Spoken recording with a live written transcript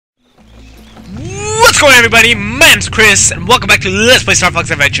going on, everybody? My name's Chris, and welcome back to Let's Play Star Fox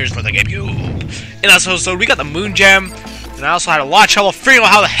Adventures for the GameCube. In this episode, we got the Moon Gem, and I also had a lot of trouble figuring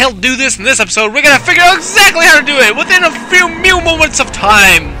out how the hell to do this. In this episode, we're gonna figure out exactly how to do it within a few moments of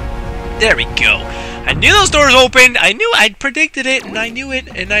time. There we go. I knew those doors opened. I predicted it, and I knew it,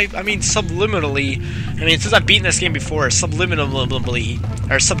 and I mean, subliminally. I mean, since I've beaten this game before, subliminally,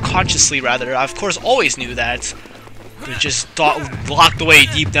 or subconsciously, rather, I, of course, always knew that. It just locked away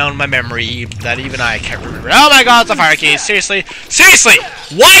deep down in my memory that even I can't remember. Oh my god, it's a fire key. Seriously? Seriously!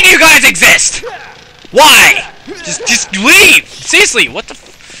 Why do you guys exist? Why? Just leave! Seriously, what the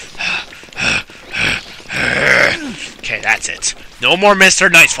Okay, that's it. No more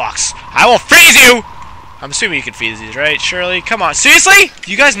Mr. Night Fox. I will freeze you! I'm assuming you can freeze these, right? Surely? Come on. Seriously?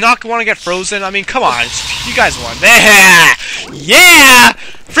 Do you guys not want to get frozen? I mean, come on. You guys want. Yeah!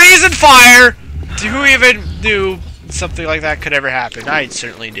 Freeze and fire! Who even knew something like that could ever happen? I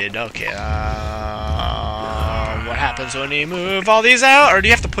certainly did. Okay, what happens when you move all these out? Or do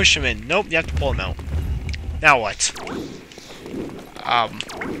you have to push them in? Nope, you have to pull them out. Now what?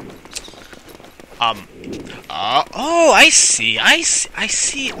 Oh, I see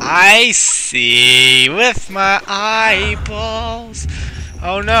with my eyeballs.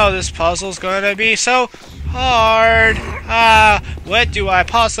 Oh no, this puzzle's gonna be so hard. What do I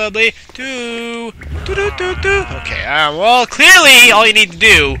possibly do? Okay, well, clearly all you need to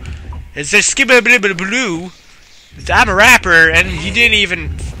do is just skip a bit of blue. I'm a rapper, and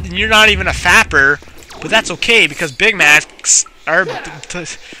you're not even a fapper, but that's okay because Big Macs are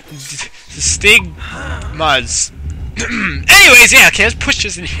stigmas. Anyways, yeah, okay, let's push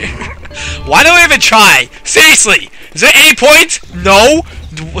this in here. Why do I even try? Seriously, is there any point? No.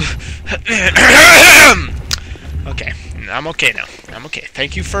 Okay, I'm okay now. I'm okay.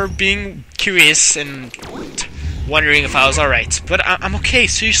 Thank you for being curious and wondering if I was alright. But I'm okay,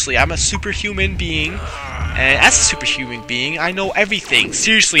 seriously. I'm a superhuman being. And as a superhuman being, I know everything.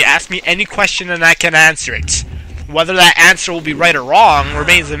 Seriously, ask me any question and I can answer it. Whether that answer will be right or wrong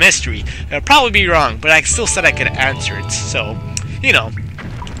remains a mystery. It'll probably be wrong, but I still said I could answer it. So, you know,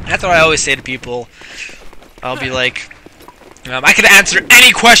 that's what I always say to people. I'll be like, I can answer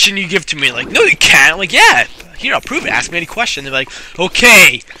any question you give to me. Like, no, you can't. I'm like, yeah. Here, I'll prove it. Ask me any question. They're like,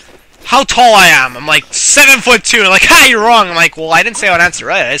 okay, how tall I am? I'm like, 7'2". They're like, ha, you're wrong. I'm like, well, I didn't say I would answer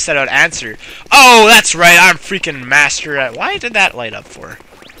right. I just said I would answer. Oh, that's right. I'm freaking master at. Why did that light up for?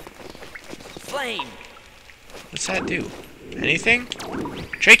 Flame. What's that do? Anything?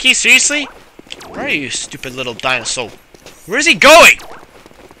 Tricky, seriously? Where are you, stupid little dinosaur? Where's he going?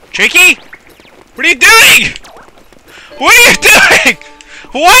 Tricky? What are you doing? What are you doing?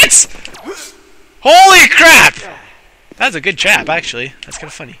 What? Holy crap! That's a good trap, actually. That's kind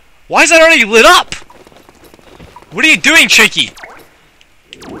of funny. Why is that already lit up? What are you doing, Tricky?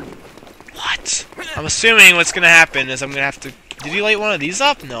 What? I'm assuming what's gonna happen is I'm gonna have to... Did he light one of these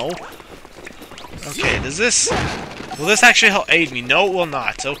up? No. Okay, will this actually help aid me? No, it will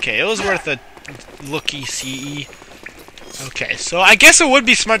not. Okay, it was worth a looky-see. Okay, so I guess it would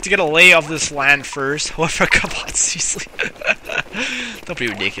be smart to get a lay of this land first. However, come on, seriously. Don't be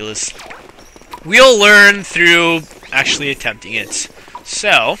ridiculous. We'll learn through actually attempting it.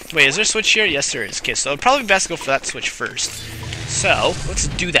 So, wait, is there a switch here? Yes, there is. Okay, so it'd probably be best to go for that switch first. So, let's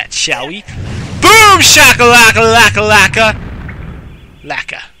do that, shall we? Boom! Shaka-laka-laka-laka!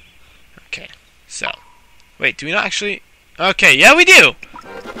 Laka. Okay, so. Wait, do we not actually... Okay, yeah, we do!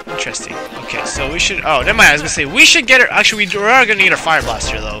 Interesting. Okay, so we should... Oh, never mind, I was gonna say, we should get it... Actually, we are gonna need a fire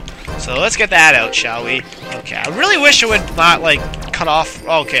blaster, though. So let's get that out, shall we? Okay, I really wish it would not, like, cut off...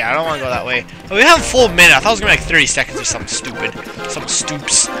 Okay, I don't want to go that way. Oh, we have a full minute. I thought it was gonna be like 30 seconds or something stupid. Some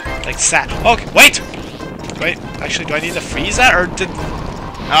stoops. Like, Okay, wait! Wait, actually, do I need to freeze that, or did...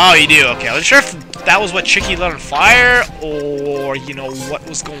 Oh, you do, okay. I wasn't sure if that was what Tricky lit on fire, or, you know, what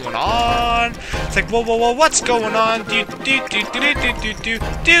was going on. It's like, whoa, what's going on?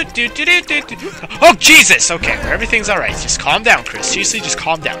 Oh, Jesus! Okay, everything's alright. Just calm down, Chris. Seriously, just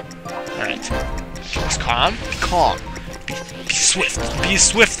calm down. Alright. Just calm. Be calm. Be swift. Be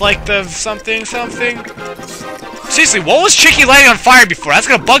swift like the something. Seriously, what was Tricky lighting on fire before? That's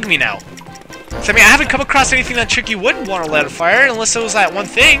gonna bug me now. So, I mean, I haven't come across anything that Tricky wouldn't want to light on fire, unless it was that one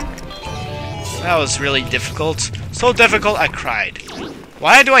thing. That was really difficult. So difficult, I cried.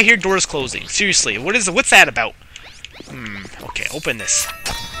 Why do I hear doors closing? Seriously, what's that about? Okay, open this.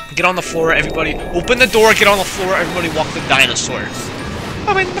 Get on the floor, everybody. Open the door, get on the floor, everybody walk the dinosaur.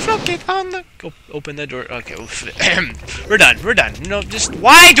 Open the floor, get on the... Go, open the door. Okay, we're done. No, just...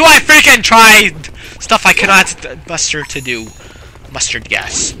 Why do I freaking try stuff I cannot muster to do? Mustard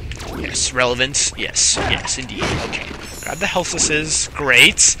gas. Yes, relevant. Yes, indeed. Okay. Grab the healthnesses.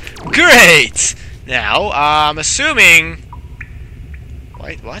 Great. Now, I'm assuming...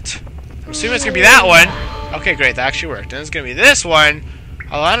 Wait, what? I'm assuming it's gonna be that one. Okay, great, that actually worked. And it's gonna be this one.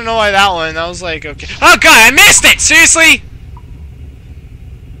 Oh, I don't know why that one. I was like, okay. Oh god, I missed it! Seriously?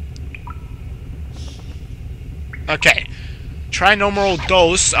 Okay. Try numero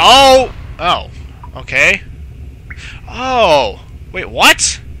dos. Oh! Oh. Okay. Oh. Wait,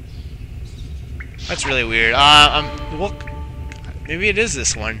 what? That's really weird. Well, maybe it is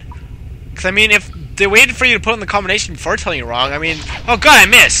this one. Because, I mean, if they waited for you to put in the combination before telling you wrong, I mean... Oh god, I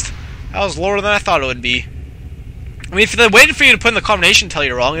missed! That was lower than I thought it would be. I mean, if they waited for you to put in the combination and tell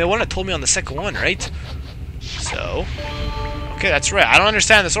you wrong, they wouldn't have told me on the second one, right? So... Okay, that's right. I don't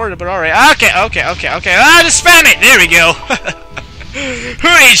understand this order, but alright. Okay. Ah, just spam it! There we go!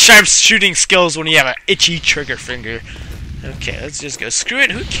 Who needs sharp shooting skills when you have an itchy trigger finger? Okay, let's just go. Screw it,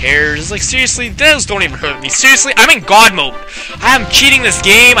 who cares? Like, seriously, those don't even hurt me. Seriously, I'm in God mode. I am cheating this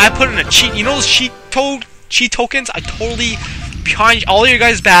game. I put in a cheat. You know those cheat tokens? I totally, behind all of you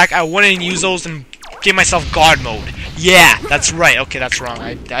guys' back, I went and used those and gave myself God mode. Yeah, that's right. Okay, that's wrong.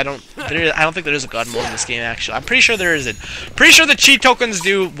 I don't think there is a God mode in this game, actually. I'm pretty sure there isn't. Pretty sure the cheat tokens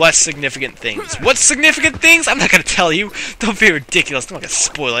do less significant things. What significant things? I'm not gonna tell you. Don't be ridiculous. I'm not gonna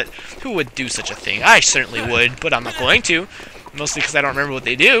spoil it. Who would do such a thing? I certainly would, but I'm not going to. Mostly because I don't remember what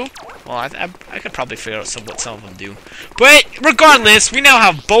they do. Well, I could probably figure out what some of them do. But regardless, we now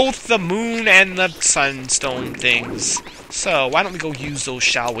have both the moon and the sunstone things. So why don't we go use those,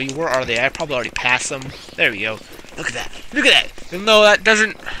 shall we? Where are they? I probably already passed them. There we go. Look at that. Look at that. No, that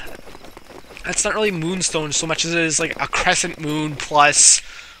doesn't... That's not really moonstone so much as it is like a crescent moon plus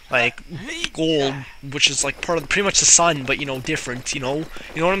like gold, which is like part of pretty much the sun, but you know, different. You know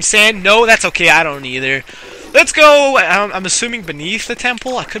what I'm saying? No, that's okay. I don't either. Let's go. I'm assuming beneath the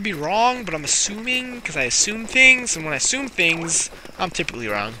temple. I could be wrong, but I'm assuming because I assume things, and when I assume things, I'm typically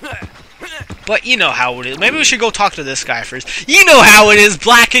wrong. But you know how it is. Maybe we should go talk to this guy first. You know how it is.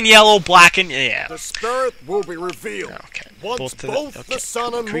 Black and yellow, black and... Yeah. The spirit will be revealed. Okay. Once both the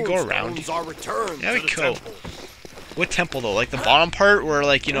sun and moon stones are returned to the temple. What temple, though? Like the bottom part where,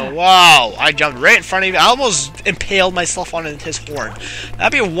 like, you know, wow, I jumped right in front of you. I almost impaled myself on his horn.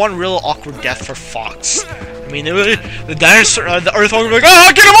 That'd be one real awkward death for Fox. I mean, the dinosaur, the Earthworm would be like,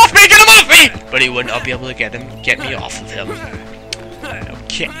 oh, get him off me, get him off me! But he wouldn't. I'll be able to get me off of him.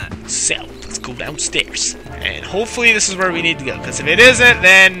 Okay, so let's go downstairs, and hopefully this is where we need to go. Because if it isn't,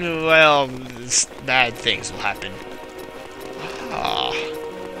 then well, bad things will happen.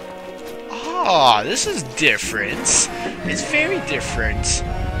 This is different. It's very different.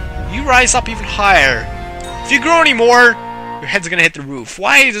 You rise up even higher. If you grow any more, your head's gonna hit the roof.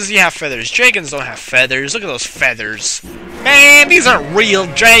 Why does he have feathers? Dragons don't have feathers. Look at those feathers. Man, these aren't real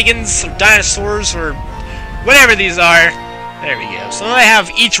dragons or dinosaurs or whatever these are. There we go. So now they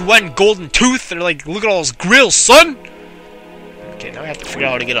have each one golden tooth. They're like, look at all those grills, son! Okay, now we have to figure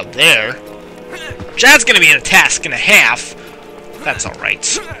out how to get up there. That's gonna be a task and a half. That's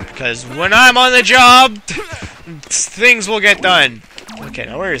alright. Because when I'm on the job, things will get done. Okay,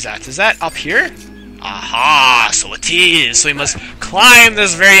 now where is that? Is that up here? Aha! So it is. So we must climb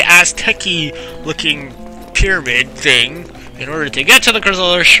this very Aztec-y looking pyramid thing in order to get to the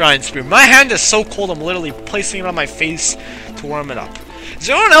Krazoa Shrine Spear. My hand is so cold, I'm literally placing it on my face to warm it up. Is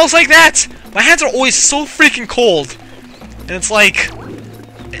there anyone else like that? My hands are always so freaking cold. And it's like...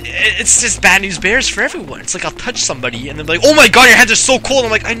 It's just bad news bears for everyone. It's like I'll touch somebody and they're like, oh my god, your hands are so cold.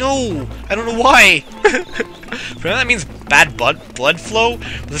 I'm like, I know. I don't know why. Apparently that means bad blood flow. But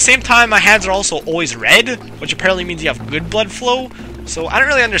at the same time, my hands are also always red, which apparently means you have good blood flow. So I don't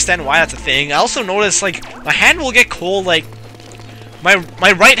really understand why that's a thing. I also notice, like, my hand will get cold, like, my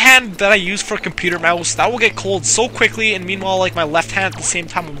right hand that I use for a computer mouse, that will get cold so quickly, and meanwhile, like, my left hand at the same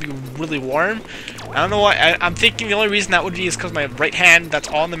time will be really warm. I don't know why. I'm thinking the only reason that would be is because my right hand that's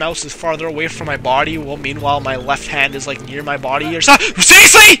on the mouse is farther away from my body, while meanwhile my left hand is, like, near my body or something.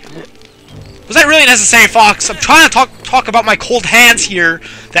 Seriously?! Was that really necessary, Fox? I'm trying to talk about my cold hands here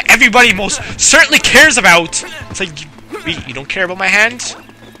that everybody most certainly cares about. It's like, you don't care about my hand?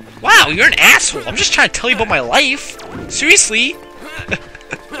 Wow, you're an asshole. I'm just trying to tell you about my life. Seriously?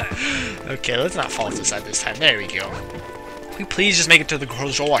 Okay, let's not fall aside this time. There we go. Can we please just make it to the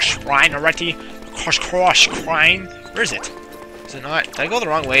Krazoa Shrine already? Krazoa Shrine? Where is it? Is it not? Did I go the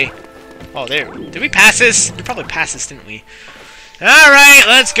wrong way? Oh, there. Did we pass this? We probably passed this, didn't we? Alright,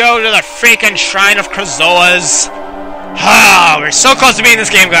 let's go to the freaking Shrine of Krazoas. Ah, we're so close to beating this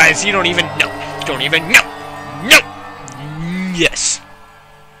game, guys. You don't even know. You don't even know. No! Yes.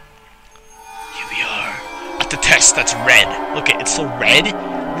 Here we are. At the test that's red. Look, it's so red.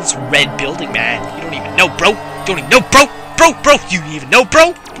 This red building, man. You don't even know, bro. You don't even know, bro. bro, bro, you even know,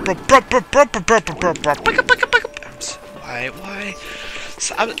 bro? Bro. Why?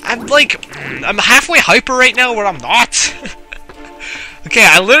 So I'm like, I'm halfway hyper right now where I'm not. Okay,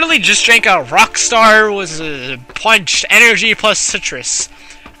 I literally just drank a Rockstar, was punched, energy plus citrus.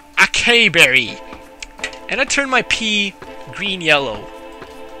 Acai berry. And I turned my pee green-yellow.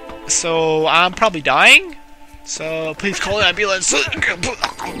 So, I'm probably dying. So, please call an ambulance.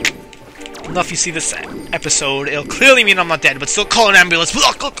 If you see this episode, it'll clearly mean I'm not dead, but still call an ambulance.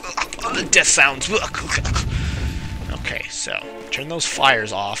 Death sounds. Okay, so, turn those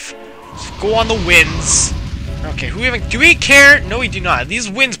fires off. Let's go on the winds. Okay, do we care? No, we do not. These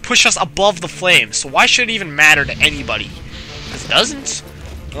winds push us above the flames, so why should it even matter to anybody? Because it doesn't.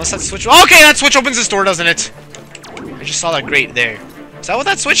 Unless that switch... Okay, that switch opens this door, doesn't it? I just saw that grate there. Is that what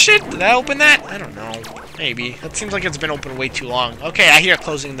that switch did? Did that open that? I don't know. Maybe. That seems like it's been open way too long. Okay, I hear it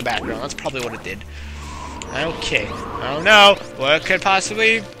closing in the background. That's probably what it did. Okay. Oh no. What could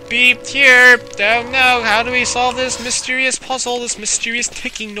possibly be here? Oh no. How do we solve this mysterious puzzle? This mysterious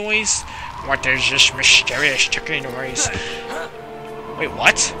ticking noise? What is this mysterious ticking noise? Wait,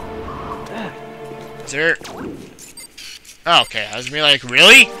 what? Is there... Oh, okay, I was gonna be like,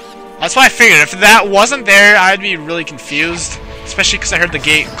 really? That's what I figured. If that wasn't there, I'd be really confused. Especially because I heard the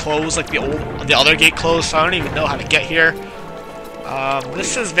gate close, like the other gate close, so I don't even know how to get here.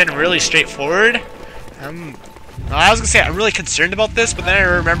 This has been really straightforward. I was gonna say I'm really concerned about this, but then I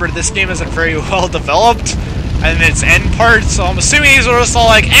remembered this game isn't very well developed, and its end part, so I'm assuming these were just all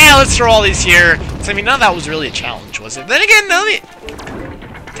like, let's throw all these here. So I mean, none of that was really a challenge, was it? Then again, what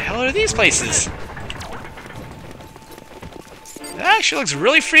the hell are these places? That actually looks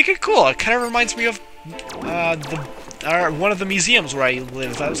really freaking cool. It kind of reminds me of one of the museums where I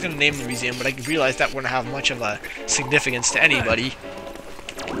live. I was going to name the museum, but I realized that wouldn't have much of a significance to anybody.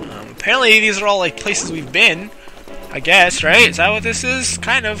 Apparently, these are all like places we've been, I guess, right? Is that what this is?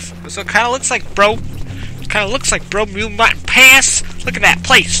 Kind of. So it kind of looks like, bro. It kind of looks like, bro. You might pass. Look at that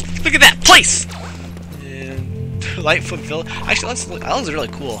place. Look at that place. Lightfoot Village. Actually, that looks really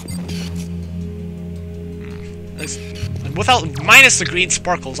cool. Minus the green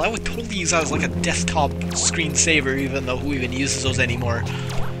sparkles, I would totally use that as like a desktop screensaver, even though who even uses those anymore.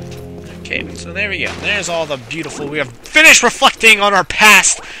 Okay, so there we go. There's all the beautiful... We have finished reflecting on our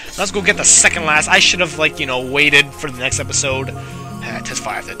past. Let's go get the second last. I should have, like, you know, waited for the next episode. Test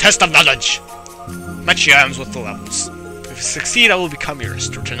 5, the test of knowledge. Match your arms with the levels. If you succeed, I will become yours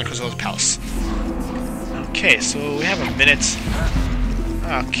to return to Krazoa's palace. Okay, so we have a minute.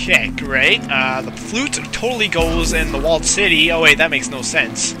 Okay, great. The flute totally goes in the walled city. Oh wait, that makes no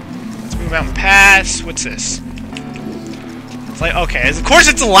sense. Let's move out and pass. What's this? It's like, okay, of course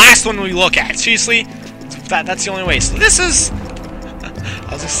it's the last one we look at. Seriously? That's the only way. So this is...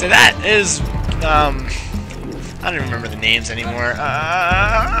 I was gonna say that is... I don't even remember the names anymore.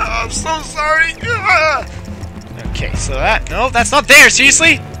 I'm so sorry. Okay, so that... No, that's not there,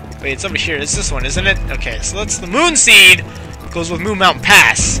 seriously? Wait, it's over here. It's this one, isn't it? Okay, so that's the Moon Seed. Goes with Moon Mountain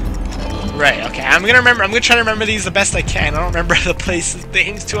Pass. Right, okay, I'm gonna try to remember these the best I can. I don't remember the places,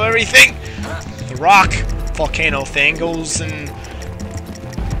 names to everything. The rock volcano thing goes in...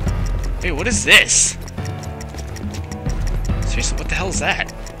 Wait, what is this? Seriously, what the hell is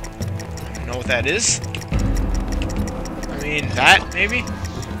that? I don't know what that is. I mean, that, maybe?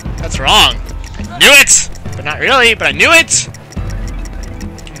 That's wrong. I knew it! But not really, but I knew it!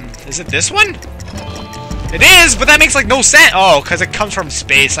 Is it this one? It is, but that makes like no sense. Oh, because it comes from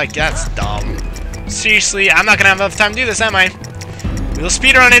space. Like, that's dumb. Seriously, I'm not gonna have enough time to do this, am I? We will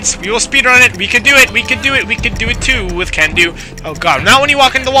speedrun it. We will speedrun it. We can do it. We can do it. We can do it too with can do. Oh god, not when you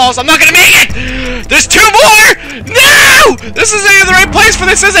walk into the walls. I'm not gonna make it! There's 2 more! No! This isn't the right place for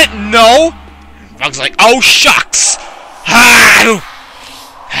this, is it? No. Bug's like, oh shucks.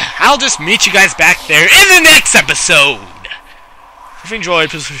 I'll just meet you guys back there in the next episode. If you enjoyed,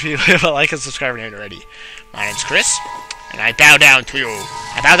 please leave a like and subscribe if you haven't already. My name's Chris, and I bow down to you.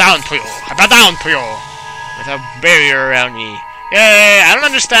 I bow down to you. I bow down to you. With a barrier around me. Yay! I don't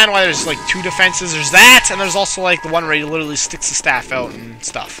understand why there's like 2 defenses. There's that, and there's also like the one where he literally sticks the staff out and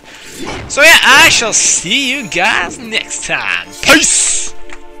stuff. So yeah, I shall see you guys next time. Peace!